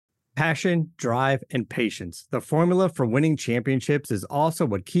Passion, drive, and patience. The formula for winning championships is also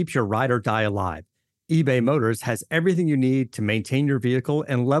what keeps your ride or die alive. eBay Motors has everything you need to maintain your vehicle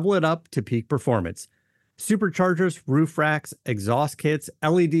and level it up to peak performance. Superchargers, roof racks, exhaust kits,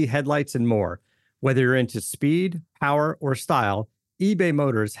 LED headlights, and more. Whether you're into speed, power, or style, eBay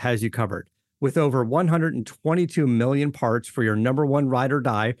Motors has you covered. With over 122 million parts for your number one ride or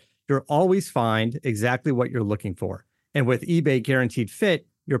die, you'll always find exactly what you're looking for. And with eBay Guaranteed Fit,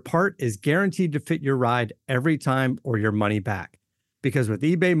 your part is guaranteed to fit your ride every time or your money back. Because with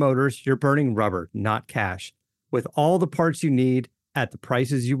eBay Motors, you're burning rubber, not cash. With all the parts you need at the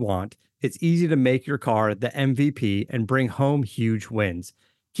prices you want, it's easy to make your car the MVP and bring home huge wins.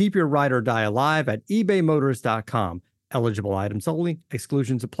 Keep your ride or die alive at ebaymotors.com. Eligible items only.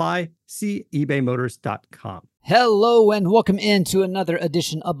 Exclusions apply. See ebaymotors.com. Hello and welcome into another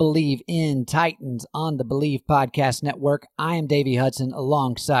edition of Believe in Titans on the Believe Podcast Network. I am Davey Hudson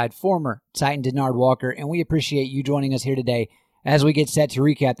alongside former Titan Denard Walker, and we appreciate you joining us here today as we get set to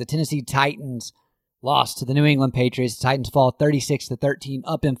recap the Tennessee Titans loss to the New England Patriots. The Titans fall 36-13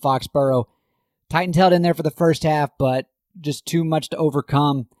 up in Foxborough. Titans held in there for the first half, but just too much to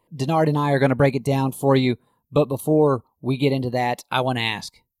overcome. Denard and I are going to break it down for you, but before we get into that, I want to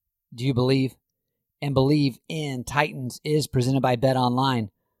ask, do you believe? And Believe in Titans is presented by BetOnline.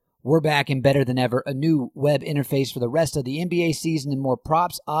 We're back and better than ever. A new web interface for the rest of the NBA season and more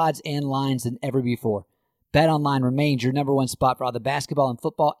props, odds, and lines than ever before. BetOnline remains your number one spot for all the basketball and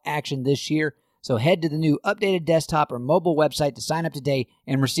football action this year. So head to the new updated desktop or mobile website to sign up today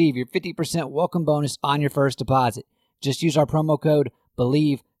and receive your 50% welcome bonus on your first deposit. Just use our promo code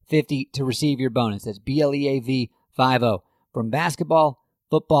BELIEVE50 to receive your bonus. That's BLEAV50. From basketball,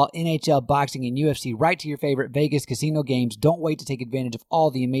 football, NHL, boxing, and UFC, right to your favorite Vegas casino games. Don't wait to take advantage of all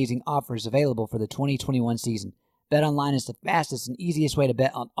the amazing offers available for the 2021 season. BetOnline is the fastest and easiest way to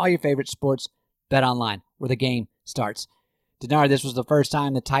bet on all your favorite sports. BetOnline, where the game starts. Denard, this was the first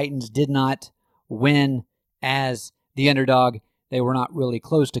time the Titans did not win as the underdog. They were not really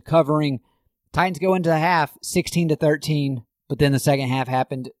close to covering. Titans go into the half 16-13, but then the second half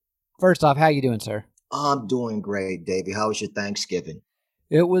happened. First off, how you doing, sir? I'm doing great, Davey. How was your Thanksgiving?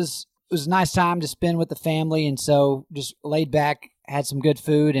 It was a nice time to spend with the family, and so just laid back, had some good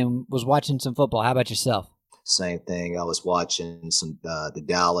food, and was watching some football. How about yourself? Same thing. I was watching some the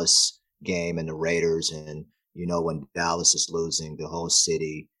Dallas game and the Raiders, and you know when Dallas is losing, the whole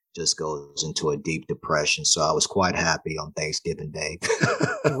city just goes into a deep depression. So I was quite happy on Thanksgiving Day.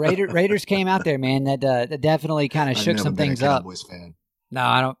 The Raiders came out there, man. That definitely kind of shook some things up. Cowboys fan.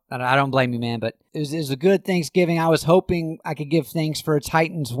 No, I don't blame you, man. But it was a good Thanksgiving. I was hoping I could give thanks for a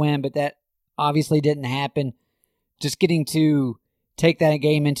Titans win, but that obviously didn't happen. Just getting to take that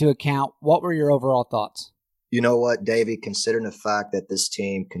game into account, what were your overall thoughts? You know what, Davey, considering the fact that this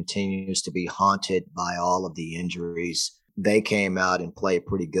team continues to be haunted by all of the injuries, they came out and played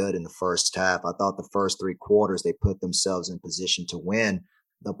pretty good in the first half. I thought the first three quarters, they put themselves in position to win.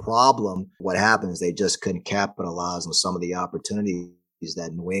 The problem, what happened is they just couldn't capitalize on some of the opportunities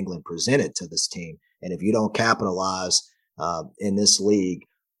that New England presented to this team. And if you don't capitalize in this league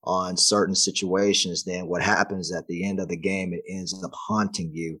on certain situations, then what happens at the end of the game, it ends up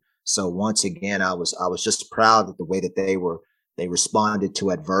haunting you. So once again, I was just proud of the way that they responded to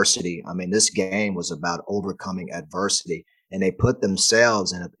adversity. I mean, this game was about overcoming adversity, and they put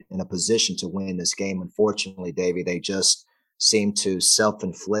themselves in a position to win this game. Unfortunately, Davey, they just seemed to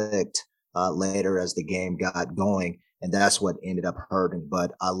self-inflict later as the game got going. And that's what ended up hurting.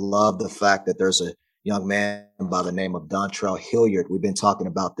 But I love the fact that there's a young man by the name of Dontrell Hilliard. We've been talking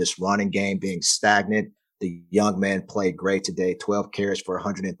about this running game being stagnant. The young man played great today, 12 carries for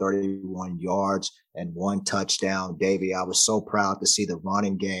 131 yards and 1 touchdown. Davey, I was so proud to see the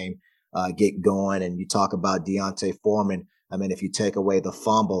running game get going. And you talk about D'Onta Foreman. I mean, if you take away the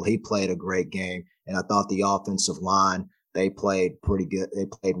fumble, he played a great game. And I thought the offensive line, they played pretty good. They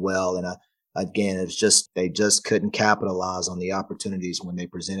played well. And again, it's just they just couldn't capitalize on the opportunities when they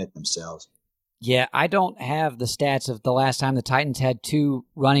presented themselves. Yeah, I don't have the stats of the last time the Titans had two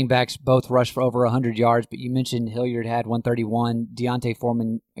running backs both rush for over 100 yards, but you mentioned Hilliard had 131. D'Onta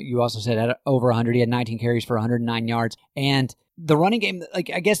Foreman, you also said, had over 100. He had 19 carries for 109 yards. And the running game, I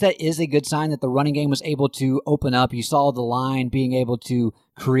guess that is a good sign that the running game was able to open up. You saw the line being able to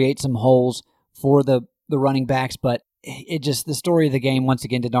create some holes for the running backs, but it just, the story of the game, once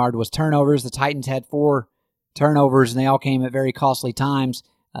again, Denard, was turnovers. The Titans had 4 turnovers, and they all came at very costly times.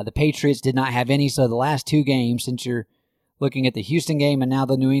 The Patriots did not have any, so the last 2 games, since you're looking at the Houston game and now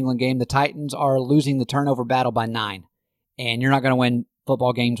the New England game, the Titans are losing the turnover battle by 9. And you're not going to win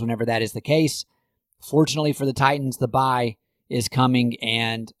football games whenever that is the case. Fortunately for the Titans, the bye is coming,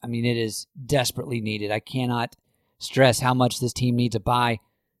 and I mean, it is desperately needed. I cannot stress how much this team needs a bye.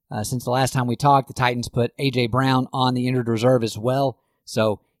 Since the last time we talked, the Titans put A.J. Brown on the injured reserve as well,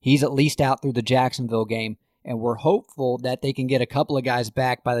 so he's at least out through the Jacksonville game, and we're hopeful that they can get a couple of guys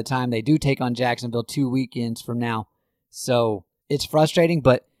back by the time they do take on Jacksonville 2 weekends from now. So it's frustrating,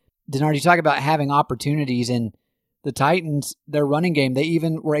 but Denard, you talk about having opportunities, and the Titans, their running game, they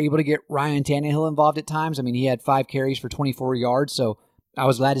even were able to get Ryan Tannehill involved at times. I mean, he had 5 carries for 24 yards, so I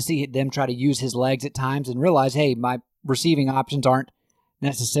was glad to see them try to use his legs at times and realize, hey, my receiving options aren't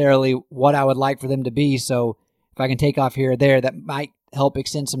necessarily what I would like for them to be, so if I can take off here or there, that might help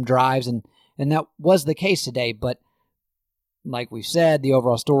extend some drives, and that was the case today. But like we've said, the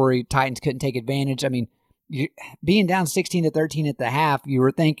overall story, Titans couldn't take advantage. I mean, being down 16-13 at the half, you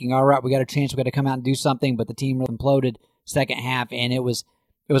were thinking, all right, we got a chance, we got to come out and do something, but the team really imploded second half, and it was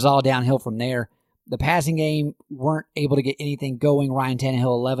all downhill from there. The passing game weren't able to get anything going. Ryan Tannehill,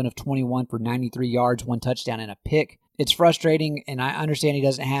 11 of 21 for 93 yards, 1 touchdown and a pick. It's frustrating, and I understand he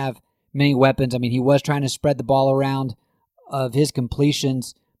doesn't have many weapons. I mean, he was trying to spread the ball around. Of his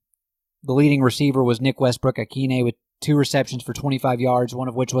completions, the leading receiver was Nick Westbrook-Akine with 2 receptions for 25 yards, one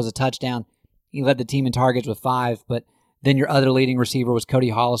of which was a touchdown. He led the team in targets with 5, but then your other leading receiver was Cody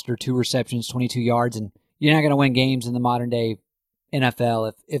Hollister, 2 receptions, 22 yards, and you're not going to win games in the modern-day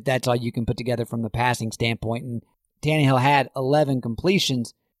NFL if that's all you can put together from the passing standpoint. And Tannehill had 11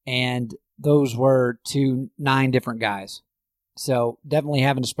 completions, and those were to 9 different guys. So definitely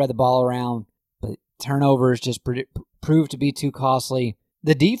having to spread the ball around, but turnovers just proved to be too costly.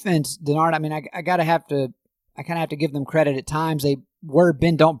 The defense, Denard, I mean, I kind of have to give them credit at times. They were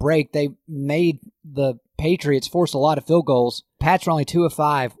bend, don't break. They made the Patriots force a lot of field goals. Pats were only 2 of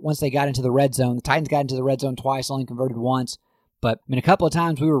 5 once they got into the red zone. The Titans got into the red zone twice, only converted once. But I mean, a couple of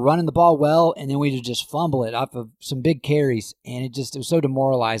times we were running the ball well, and then we would just fumble it off of some big carries, and it was so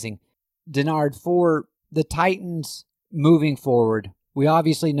demoralizing. Denard, for the Titans moving forward, we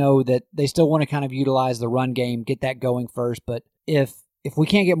obviously know that they still want to kind of utilize the run game, get that going first. But if we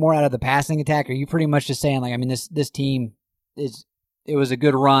can't get more out of the passing attack, are you pretty much just saying, like, I mean, this team it was a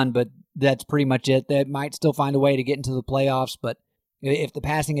good run, but that's pretty much it? They might still find a way to get into the playoffs, but if the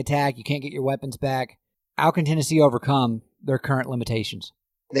passing attack, you can't get your weapons back, how can Tennessee overcome their current limitations?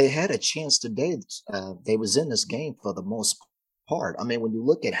 They had a chance today. They was in this game for the most part. I mean, when you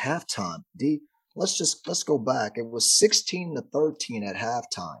look at halftime, let's go back. It was 16-13 at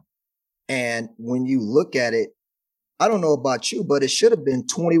halftime. And when you look at it, I don't know about you, but it should have been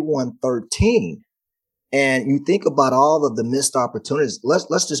 21-13. And you think about all of the missed opportunities.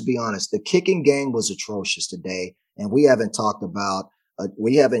 Let's just be honest. The kicking game was atrocious today. And we haven't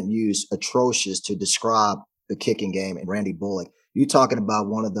used atrocious to describe the kicking game and Randy Bullock. You're talking about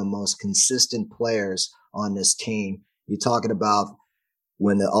one of the most consistent players on this team. You're talking about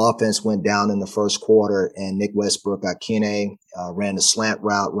when the offense went down in the first quarter and Nick Westbrook-Akine ran the slant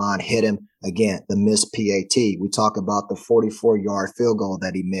route, Ron hit him. Again, the missed PAT. We talk about the 44-yard field goal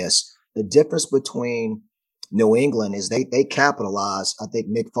that he missed. The difference between New England is they capitalized. I think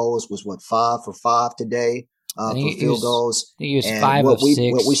Nick Foles was 5 for 5 today for field goals. He used 5 of 6.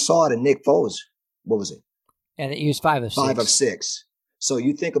 What we saw to Nick Foles, what was it? And he used 5 of 6. 5 of 6. So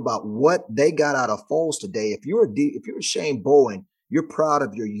you think about what they got out of Foles today. If you're Shane Bowen, you're proud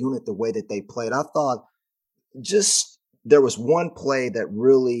of your unit the way that they played. I thought there was one play that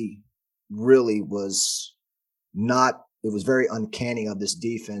really was not. It was very uncanny of this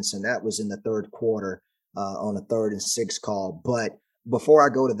defense, and that was in the third quarter on a 3rd and 6 call. But before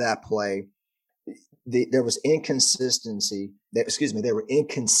I go to that play, there was inconsistency. They were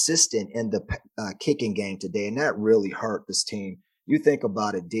inconsistent in the kicking game today, and that really hurt this team. You think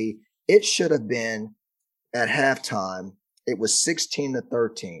about it, D. It should have been at halftime. It was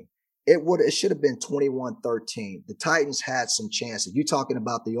 16-13. It should have been 21-13. The Titans had some chances. You're talking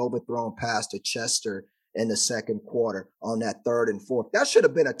about the overthrown pass to Chester in the second quarter on that 3rd and 4th. That should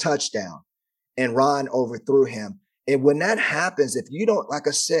have been a touchdown. And Ron overthrew him. And when that happens, if you don't, like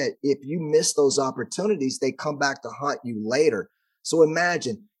I said, if you miss those opportunities, they come back to haunt you later. So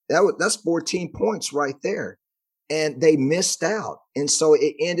imagine that's 14 points right there. And they missed out. And so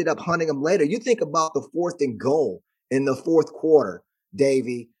it ended up hunting them later. You think about the 4th and goal in the 4th quarter,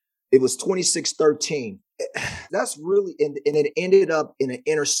 Davey. It was 26-13. That's really, and it ended up in an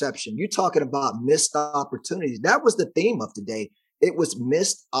interception. You're talking about missed opportunities. That was the theme of today. It was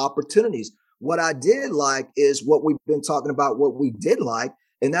missed opportunities. What I did like is what we've been talking about, what we did like,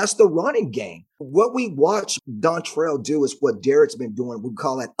 and that's the running game. What we watched Dontrell do is what Derek's been doing. We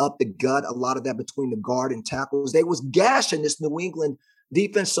call that up the gut, a lot of that between the guard and tackles. They was gashing this New England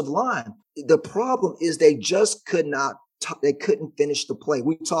defensive line. The problem is they just could not they couldn't finish the play.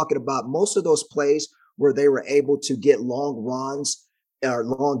 We're talking about most of those plays where they were able to get long runs or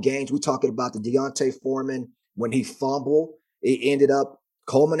long gains. We're talking about the Deontay Foreman when he fumbled, it ended up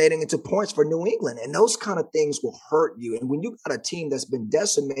culminating into points for New England. And those kind of things will hurt you. And when you got a team that's been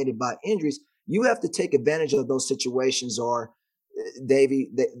decimated by injuries, you have to take advantage of those situations, or Davey,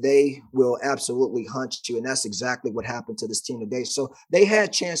 they will absolutely hunt you. And that's exactly what happened to this team today. So they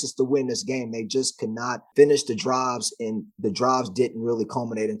had chances to win this game. They just could not finish the drives, and the drives didn't really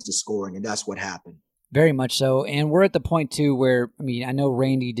culminate into scoring. And that's what happened. Very much so. And we're at the point, too, where, I mean, I know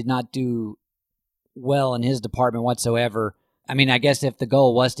Randy did not do well in his department whatsoever. I mean, I guess if the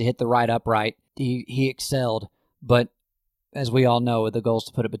goal was to hit the right upright, he excelled. But as we all know, the goal is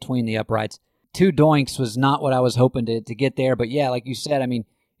to put it between the uprights. 2 doinks was not what I was hoping to get there. But yeah, like you said, I mean,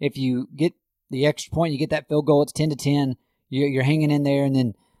 if you get the extra point, you get that field goal, it's 10-10. You're hanging in there. And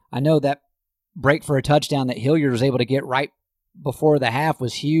then I know that break for a touchdown that Hilliard was able to get right before the half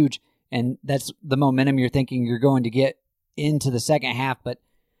was huge. And that's the momentum you're thinking you're going to get into the second half. But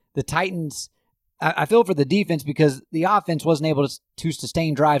the Titans, I feel for the defense because the offense wasn't able to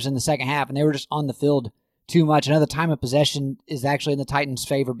sustain drives in the second half, and they were just on the field too much. Another time of possession is actually in the Titans'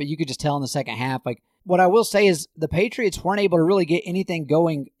 favor, but you could just tell in the second half. Like, what I will say is the Patriots weren't able to really get anything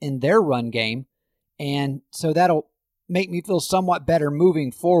going in their run game, and so that'll make me feel somewhat better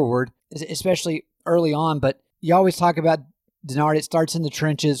moving forward, especially early on. But you always talk about Denard, it starts in the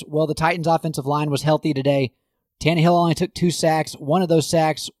trenches. Well, the Titans' offensive line was healthy today. Tannehill only took 2 sacks. One of those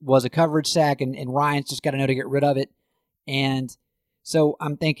sacks was a coverage sack, and Ryan's just got to know to get rid of it. And so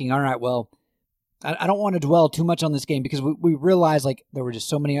I'm thinking, all right, well, I don't want to dwell too much on this game because we realize like there were just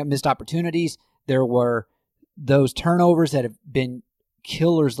so many missed opportunities. There were those turnovers that have been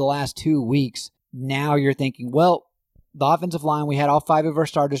killers the last 2 weeks. Now you're thinking, well, the offensive line, we had all 5 of our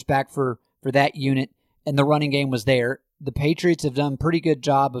starters back for that unit, and the running game was there. The Patriots have done a pretty good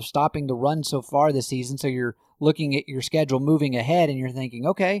job of stopping the run so far this season, so you're looking at your schedule moving ahead, and you're thinking,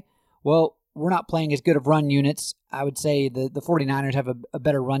 okay, well, we're not playing as good of run units. I would say the 49ers have a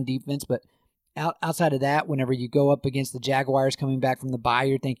better run defense, but outside of that, whenever you go up against the Jaguars coming back from the bye,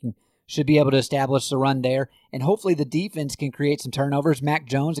 you're thinking should be able to establish the run there, and hopefully the defense can create some turnovers. Mac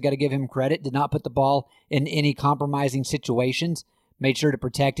Jones, I got to give him credit, did not put the ball in any compromising situations, made sure to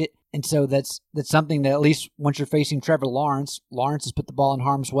protect it. And so that's something that at least once you're facing Trevor Lawrence has put the ball in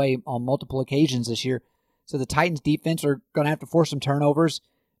harm's way on multiple occasions this year. So the Titans defense are going to have to force some turnovers.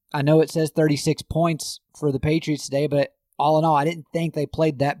 I know it says 36 points for the Patriots today, but all in all, I didn't think they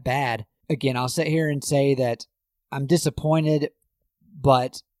played that bad. Again, I'll sit here and say that I'm disappointed,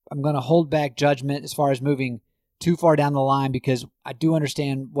 but I'm going to hold back judgment as far as moving too far down the line because I do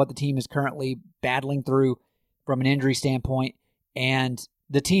understand what the team is currently battling through from an injury standpoint, and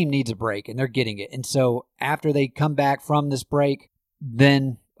the team needs a break, and they're getting it. And so after they come back from this break,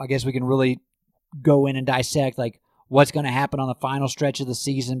 then I guess we can really go in and dissect like what's going to happen on the final stretch of the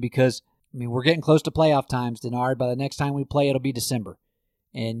season because, I mean, we're getting close to playoff times, Denard. By the next time we play, it'll be December.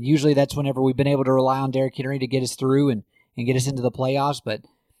 And usually that's whenever we've been able to rely on Derrick Henry to get us through and get us into the playoffs, but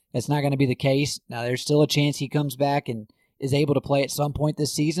that's not going to be the case. Now, there's still a chance he comes back and is able to play at some point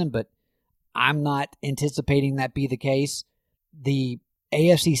this season, but I'm not anticipating that be the case. The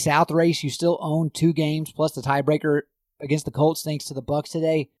AFC South race, you still own 2 games plus the tiebreaker against the Colts thanks to the Bucs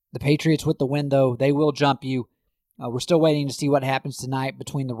today. The Patriots with the win, though, they will jump you. We're still waiting to see what happens tonight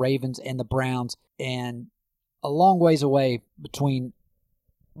between the Ravens and the Browns, and a long ways away between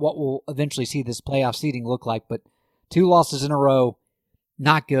what will eventually see this playoff seeding look like. But 2 losses in a row,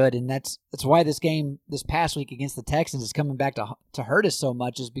 not good, and that's why this game this past week against the Texans is coming back to hurt us so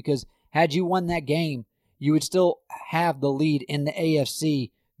much, is because had you won that game, you would still have the lead in the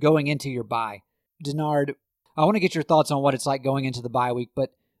AFC going into your bye. Denard, I want to get your thoughts on what it's like going into the bye week,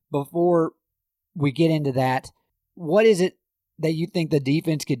 but before we get into that, what is it that you think the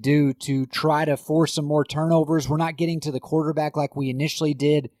defense could do to try to force some more turnovers? We're not getting to the quarterback like we initially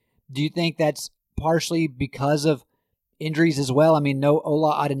did. Do you think that's partially because of injuries as well? I mean, no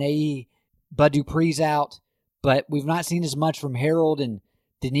Ola Adeneye, Bud Dupree's out, but we've not seen as much from Harold and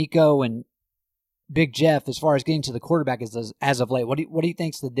Danico and Big Jeff as far as getting to the quarterback as of late. What do you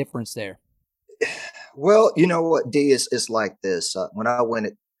think's the difference there? Well, you know what, D, it's like this. When I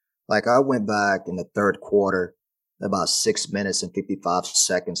went back in the third quarter, about 6 minutes and 55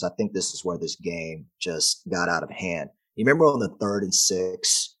 seconds. I think this is where this game just got out of hand. You remember on the 3rd and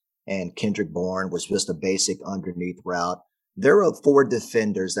 6, and Kendrick Bourne was just a basic underneath route. There were 4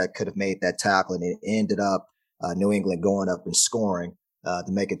 defenders that could have made that tackle, and it ended up New England going up and scoring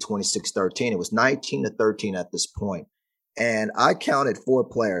to make it 26-13. It was 19-13 at this point. And I counted 4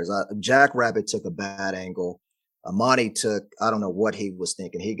 players. Jack Rabbit took a bad angle. Amani took, I don't know what he was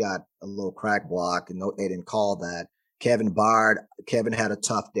thinking. He got a little crack block, and they didn't call that. Kevin had a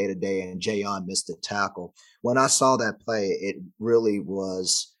tough day today, and Jayon missed the tackle. When I saw that play, it really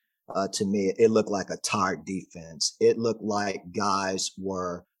was, to me, it looked like a tired defense. It looked like guys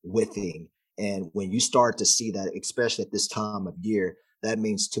were whiffing. And when you start to see that, especially at this time of year, that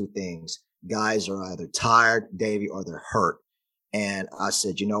means two things. Guys are either tired, Davey, or they're hurt. And I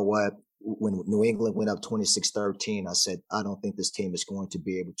said, you know what? When New England went up 26-13, I said, I don't think this team is going to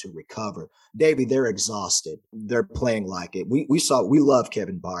be able to recover. Davey, they're exhausted. They're playing like it. We love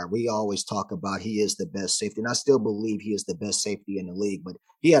Kevin Byard. We always talk about he is the best safety, and I still believe he is the best safety in the league, but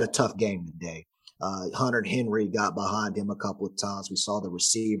he had a tough game today. Hunter Henry got behind him a couple of times. We saw the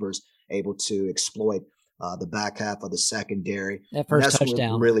receivers able to exploit the back half of the secondary. That first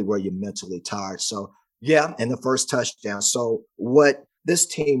touchdown. Really where you're mentally tired. So, yeah, and the first touchdown. So what this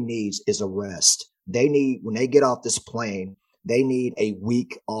team needs is a rest. They need, when they get off this plane, they need a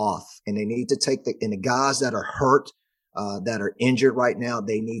week off, and they need to take the guys that are hurt, that are injured right now,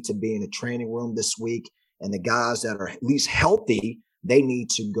 they need to be in the training room this week. And the guys that are at least healthy, they need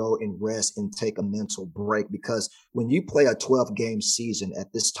to go and rest and take a mental break, because when you play a 12-game season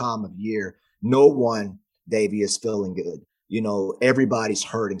at this time of year, no one, Davey, is feeling good. You know, everybody's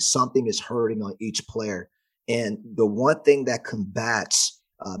hurting. Something is hurting on each player. And the one thing that combats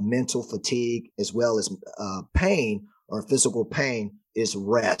mental fatigue as well as pain or physical pain is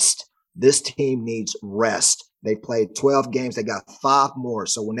rest. This team needs rest. They played 12 games. They got 5 more.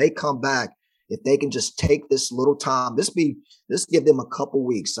 So when they come back, if they can just take this little time, this give them a couple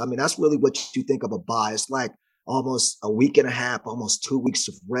weeks. I mean, that's really what you think of a bye. It's like almost a week and a half, almost 2 weeks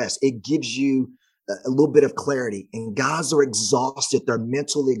of rest. It gives you a little bit of clarity, and guys are exhausted. They're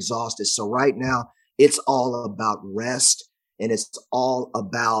mentally exhausted. So right now it's all about rest, and it's all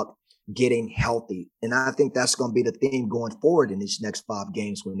about getting healthy. And I think that's going to be the theme going forward in these next 5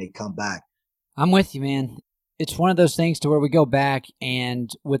 games when they come back. I'm with you, man. It's one of those things to where we go back,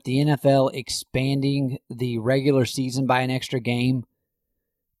 and with the NFL expanding the regular season by an extra game,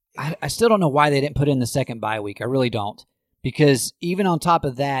 I still don't know why they didn't put in the second bye week. I really don't. Because even on top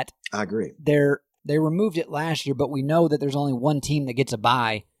of that, I agree. They removed it last year, but we know that there's only one team that gets a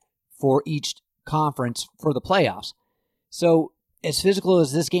bye for each conference for the playoffs. So as physical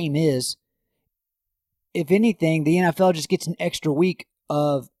as this game is, if anything, the NFL just gets an extra week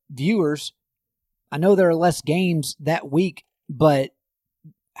of viewers. I know there are less games that week, but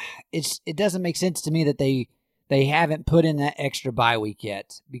it doesn't make sense to me that they haven't put in that extra bye week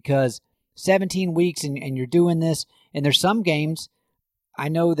yet, because 17 weeks and you're doing this, and there's some games, I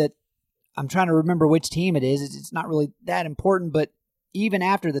know that I'm trying to remember which team it is. It's not really that important, but even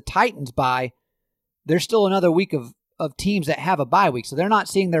after the Titans bye, there's still another week of teams that have a bye week. So they're not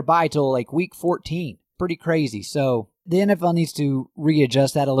seeing their bye till like week 14. Pretty crazy. So the NFL needs to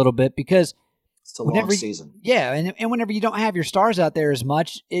readjust that a little bit, because it's a long season. Yeah, and whenever you don't have your stars out there as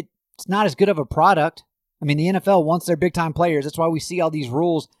much, it's not as good of a product. I mean, the NFL wants their big-time players. That's why we see all these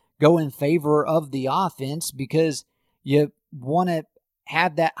rules go in favor of the offense, because you want to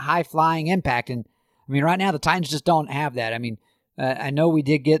have that high-flying impact. And, I mean, right now the Titans just don't have that. I mean, I know we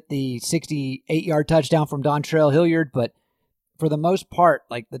did get the 68-yard touchdown from Dontrell Hilliard, but for the most part,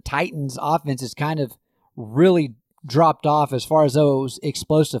 like, the Titans' offense is kind of really dropped off as far as those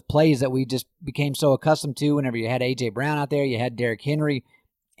explosive plays that we just became so accustomed to. Whenever you had A.J. Brown out there, you had Derrick Henry,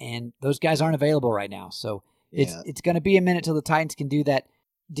 and those guys aren't available right now. So it's going to be a minute till the Titans can do that.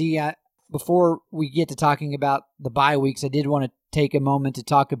 Before we get to talking about the bye weeks, I did want to take a moment to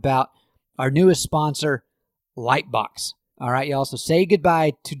talk about our newest sponsor, Lightbox. All right, y'all. So say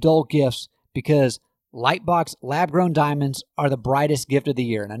goodbye to dull gifts, because Lightbox lab-grown diamonds are the brightest gift of the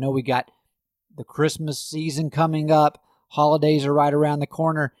year. And I know we got the Christmas season coming up. Holidays are right around the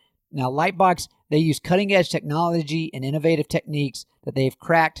corner. Now, Lightbox, they use cutting-edge technology and innovative techniques that they've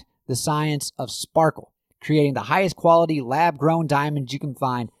cracked the science of sparkle, creating the highest quality lab-grown diamonds you can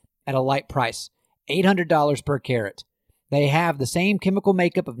find at a light price, $800 per carat. They have the same chemical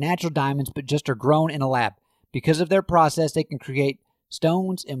makeup of natural diamonds, but just are grown in a lab. Because of their process, they can create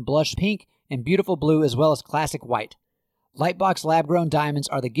stones in blush pink and beautiful blue, as well as classic white. Lightbox lab-grown diamonds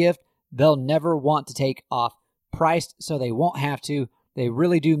are the gift they'll never want to take off. Priced so they won't have to. They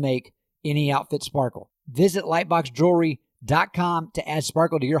really do make any outfit sparkle. Visit lightboxjewelry.com to add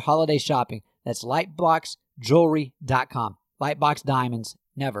sparkle to your holiday shopping. That's lightboxjewelry.com. Lightbox diamonds,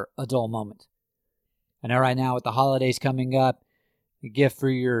 never a dull moment. I know right now with the holidays coming up, a gift for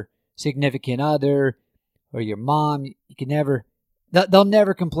your significant other or your mom, you can never, they'll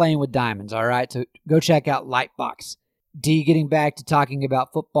never complain with diamonds, all right? So go check out Lightbox. Getting back to talking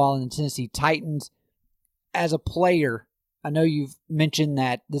about football and the Tennessee Titans, as a player, I know you've mentioned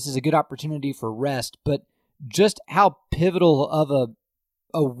that this is a good opportunity for rest, but just how pivotal of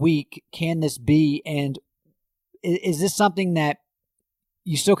a week can this be? And is this something that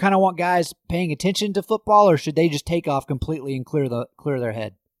you still kind of want guys paying attention to football, or should they just take off completely and clear their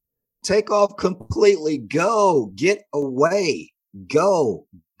head? Take off completely. Go. Get away. Go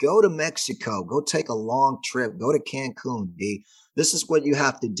to Mexico. Go take a long trip. Go to Cancun, D. This is what you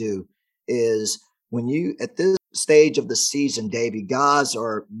have to do is when you, at this stage of the season, Davey, guys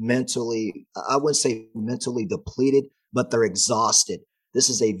are mentally, I wouldn't say mentally depleted, but they're exhausted. This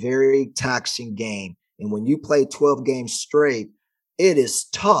is a very taxing game. And when you play 12 games straight, it is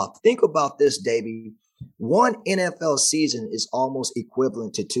tough. Think about this, Davey. One NFL season is almost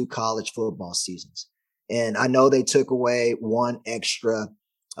equivalent to 2 college football seasons. And I know they took away one extra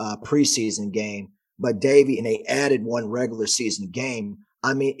preseason game, but Davey, and they added one regular season game.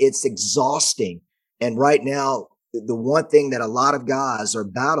 I mean, it's exhausting. And right now, the one thing that a lot of guys are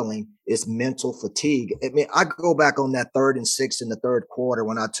battling is mental fatigue. I mean, I go back on that 3rd and 6 in the third quarter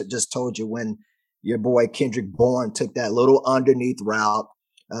when I just told you when your boy Kendrick Bourne took that little underneath route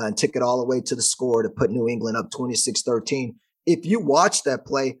and took it all the way to the score to put New England up 26-13. If you watch that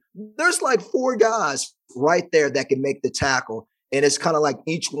play, there's like 4 guys right there that can make the tackle. And it's kind of like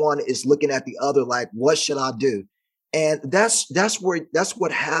each one is looking at the other like, what should I do? And that's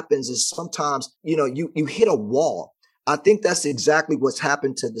what happens is sometimes, you hit a wall. I think that's exactly what's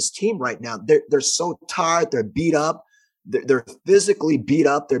happened to this team right now. They're so tired. They're beat up. They're physically beat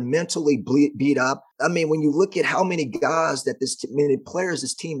up. They're mentally beat up. I mean, when you look at how many guys that many players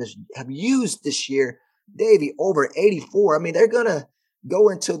this team have used this year, Davey, over 84. I mean, they're going to go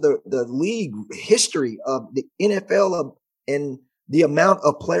into the league history of the NFL and the amount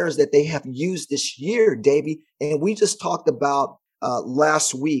of players that they have used this year, Davey. And we just talked about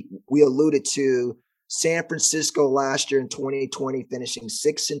last week, we alluded to San Francisco last year in 2020, finishing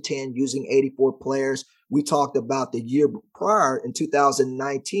 6-10, using 84 players. We talked about the year prior in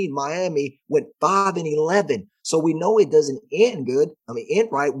 2019, Miami went 5-11. So we know it doesn't end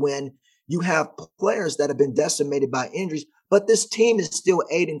right when you have players that have been decimated by injuries, but this team is still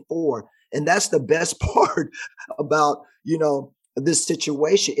 8-4. And that's the best part about, this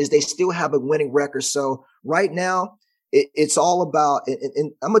situation is they still have a winning record. So right now it's all about,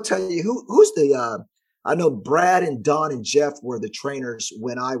 and I'm going to tell you who's I know Brad and Don and Jeff were the trainers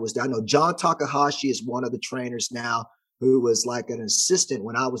when I was there. I know John Takahashi is one of the trainers now who was like an assistant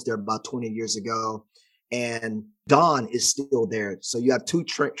when I was there about 20 years ago. And Don is still there. So you have 2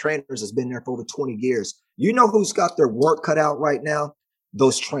 trainers that's been there for over 20 years. You know who's got their work cut out right now?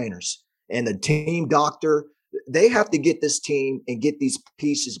 Those trainers and the team doctor. They have to get this team and get these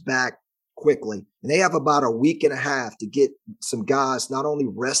pieces back quickly. And they have about a week and a half to get some guys not only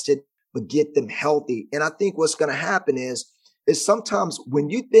rested, but get them healthy. And I think what's going to happen is sometimes when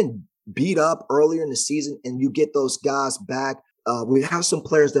you've been beat up earlier in the season and you get those guys back, we have some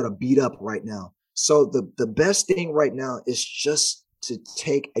players that are beat up right now. So the best thing right now is just to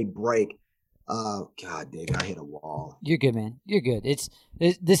take a break. God, Dave, I hit a wall. You're good, man. You're good.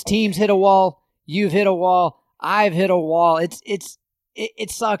 This team's hit a wall. You've hit a wall. I've hit a wall.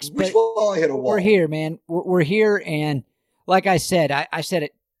 It sucks, but hit a wall. We're here, man. We're here, and like I said, I said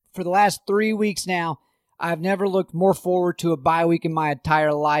it for the last 3 weeks now. I've never looked more forward to a bye week in my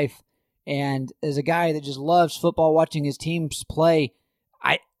entire life. And as a guy that just loves football, watching his teams play,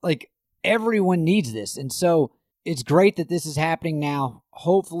 everyone needs this. And so it's great that this is happening now.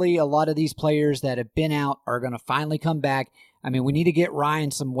 Hopefully a lot of these players that have been out are going to finally come back. I mean, we need to get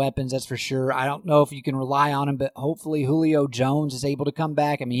Ryan some weapons, that's for sure. I don't know if you can rely on him, but hopefully Julio Jones is able to come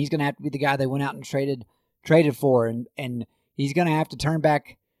back. I mean, he's going to have to be the guy they went out and traded for, and he's going to have to turn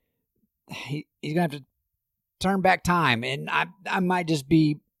back. He's going to have to turn back time, and I might just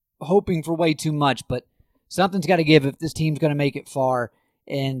be hoping for way too much, but something's got to give if this team's going to make it far.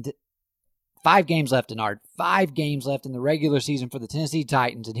 And 5 games left, Denard. 5 games left in the regular season for the Tennessee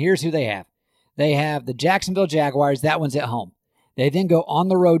Titans, and here's who they have. They have the Jacksonville Jaguars. That one's at home. They then go on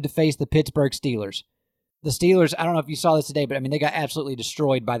the road to face the Pittsburgh Steelers. The Steelers, I don't know if you saw this today, but I mean, they got absolutely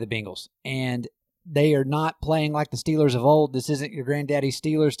destroyed by the Bengals. And they are not playing like the Steelers of old. This isn't your granddaddy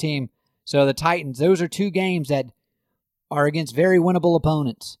Steelers team. So the Titans, those are 2 games that are against very winnable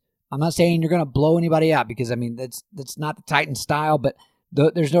opponents. I'm not saying you're going to blow anybody out because, I mean, that's not the Titans style, but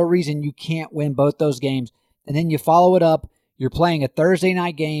there's no reason you can't win both those games. And then you follow it up. You're playing a Thursday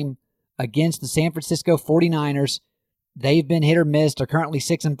night game against the San Francisco 49ers. They've been hit or miss. They're currently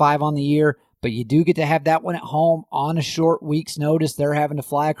 6-5 on the year, but you do get to have that one at home on a short week's notice. They're having to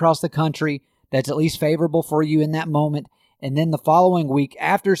fly across the country. That's at least favorable for you in that moment. And then the following week,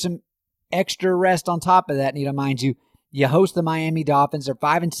 after some extra rest on top of that, mind you, you host the Miami Dolphins. They're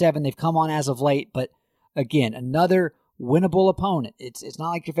 5-7. They've come on as of late, but again, another winnable opponent. It's not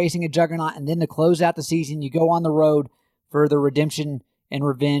like you're facing a juggernaut, and then to close out the season, you go on the road for the redemption and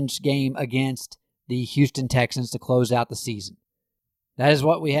revenge game against the Houston Texans to close out the season. That is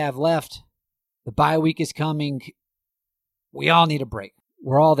what we have left. The bye week is coming. We all need a break.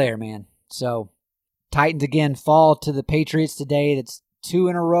 We're all there, man. So, Titans again fall to the Patriots today. That's 2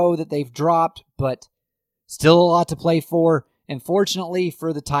 in a row that they've dropped, but still a lot to play for. And fortunately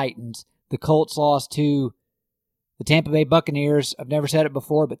for the Titans, the Colts lost to the Tampa Bay Buccaneers. I've never said it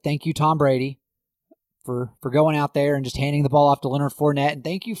before, but thank you, Tom Brady, for going out there and just handing the ball off to Leonard Fournette. And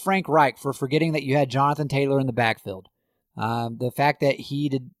thank you, Frank Reich, for forgetting that you had Jonathan Taylor in the backfield. The fact that he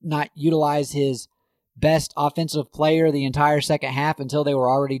did not utilize his best offensive player the entire second half until they were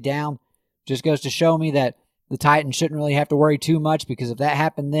already down just goes to show me that the Titans shouldn't really have to worry too much, because if that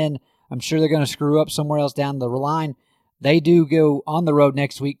happened then, I'm sure they're going to screw up somewhere else down the line. They do go on the road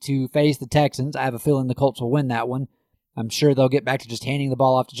next week to face the Texans. I have a feeling the Colts will win that one. I'm sure they'll get back to just handing the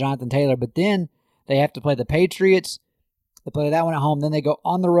ball off to Jonathan Taylor, but then they have to play the Patriots. They play that one at home. Then they go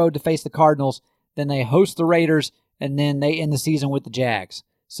on the road to face the Cardinals. Then they host the Raiders, and then they end the season with the Jags.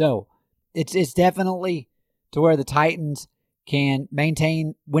 So it's definitely to where the Titans can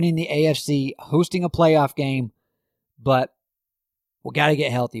maintain winning the AFC, hosting a playoff game, but we got to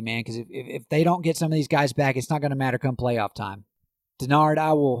get healthy, man, because if they don't get some of these guys back, it's not going to matter come playoff time. Denard,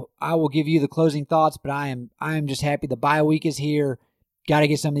 I will give you the closing thoughts, but I am just happy the bye week is here. Got to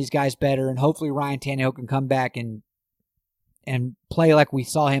get some of these guys better, and hopefully Ryan Tannehill can come back and play like we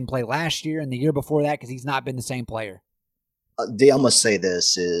saw him play last year and the year before that, because he's not been the same player. D, I must say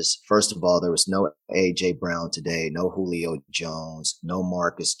this is, first of all, there was no A.J. Brown today, no Julio Jones, no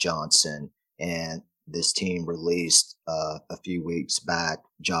Marcus Johnson, and this team released a few weeks back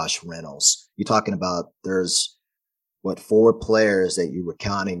Josh Reynolds. You're talking about there's, 4 players that you were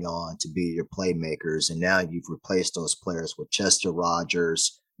counting on to be your playmakers, and now you've replaced those players with Chester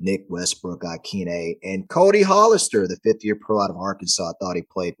Rogers, Nick Westbrook, Akine, and Cody Hollister, the 5th-year pro out of Arkansas. I thought he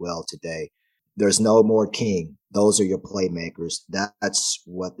played well today. There's no more King. Those are your playmakers. That's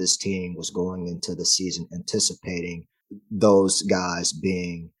what this team was going into the season anticipating, those guys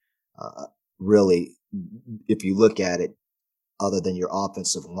being really, if you look at it, other than your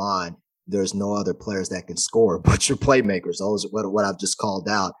offensive line, there's no other players that can score but your playmakers. Those are what I've just called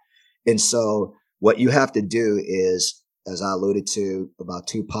out. And so what you have to do is, as I alluded to about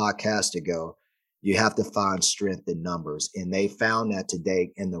 2 podcasts ago, you have to find strength in numbers. And they found that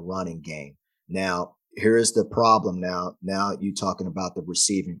today in the running game. Now, here's the problem now. Now you're talking about the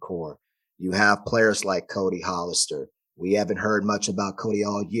receiving core. You have players like Cody Hollister. We haven't heard much about Cody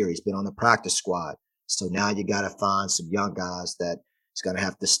all year. He's been on the practice squad. So now you got to find some young guys that is going to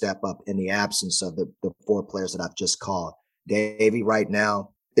have to step up in the absence of the 4 players that I've just called. Davey, right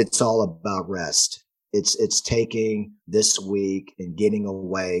now, it's all about rest. It's taking this week and getting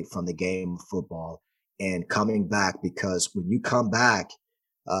away from the game of football and coming back, because when you come back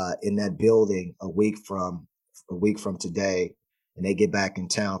in that building a week from today, and they get back in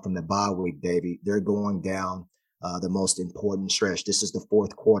town from the bye week, Davey, they're going down the most important stretch. This is the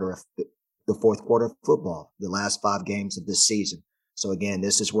fourth quarter of football, the last 5 games of this season. So again,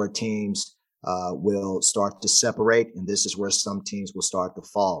 this is where teams will start to separate, and this is where some teams will start to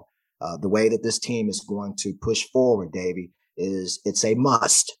fall. The way that this team is going to push forward, Davey, is it's a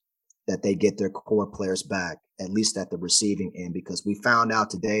must that they get their core players back, at least at the receiving end, because we found out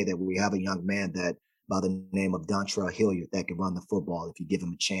today that we have a young man that by the name of Dontrell Hilliard that can run the football if you give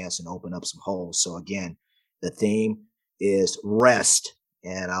him a chance and open up some holes. So again, the theme is rest,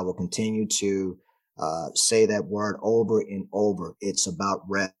 and I will continue to say that word over and over. It's about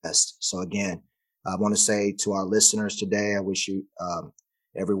rest. So again, I want to say to our listeners today, I wish you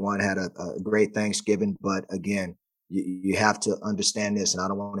everyone had a great Thanksgiving. But again, you have to understand this, and I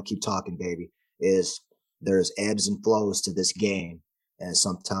don't want to keep talking, baby, is there's ebbs and flows to this game. And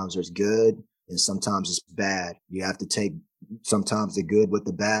sometimes there's good and sometimes it's bad. You have to take sometimes the good with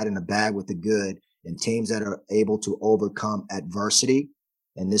the bad and the bad with the good. And teams that are able to overcome adversity,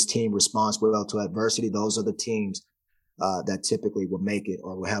 and this team responds well to adversity, those are the teams that typically will make it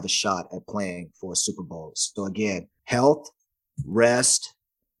or will have a shot at playing for a Super Bowl. So again, health, rest,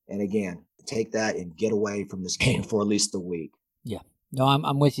 and again, take that and get away from this game for at least a week. Yeah. No,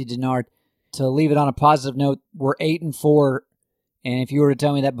 I'm with you, Denard. To leave it on a positive note, we're 8-4, and if you were to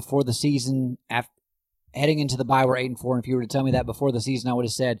tell me that before the season, heading into the bye, we're 8-4, and if you were to tell me that before the season, I would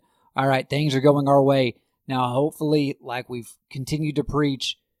have said, all right, things are going our way. Now, hopefully, like we've continued to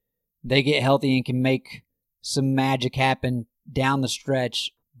preach, they get healthy and can make some magic happen down the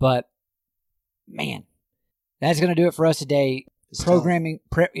stretch. But man, that's going to do it for us today. It's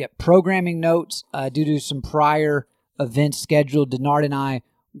Programming notes due to some prior events scheduled. Denard and I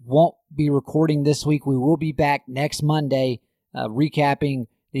won't be recording this week. We will be back next Monday recapping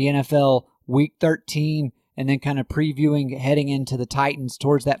the NFL Week 13 and then kind of previewing heading into the Titans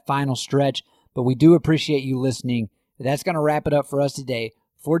towards that final stretch. But we do appreciate you listening. That's going to wrap it up for us today.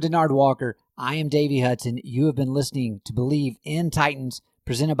 For Denard Walker, I am Davey Hudson. You have been listening to Believe in Titans,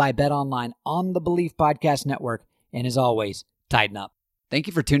 presented by BetOnline on the Believe Podcast Network. And as always, tighten up. Thank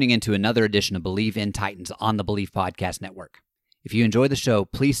you for tuning in to another edition of Believe in Titans on the Believe Podcast Network. If you enjoy the show,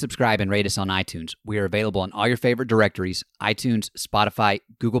 please subscribe and rate us on iTunes. We are available on all your favorite directories: iTunes, Spotify,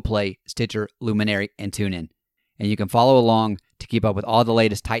 Google Play, Stitcher, Luminary, and TuneIn. And you can follow along to keep up with all the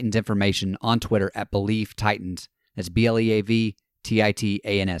latest Titans information on Twitter at Believe Titans. That's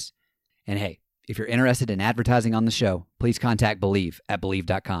BLEAVTITANS. And hey, if you're interested in advertising on the show, please contact Believe at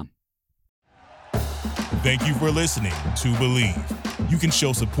Believe.com. Thank you for listening to Believe. You can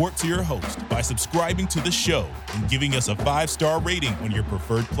show support to your host by subscribing to the show and giving us a 5-star rating on your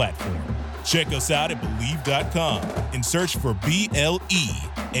preferred platform. Check us out at Believe.com and search for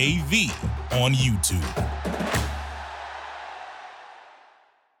BLEAV on YouTube.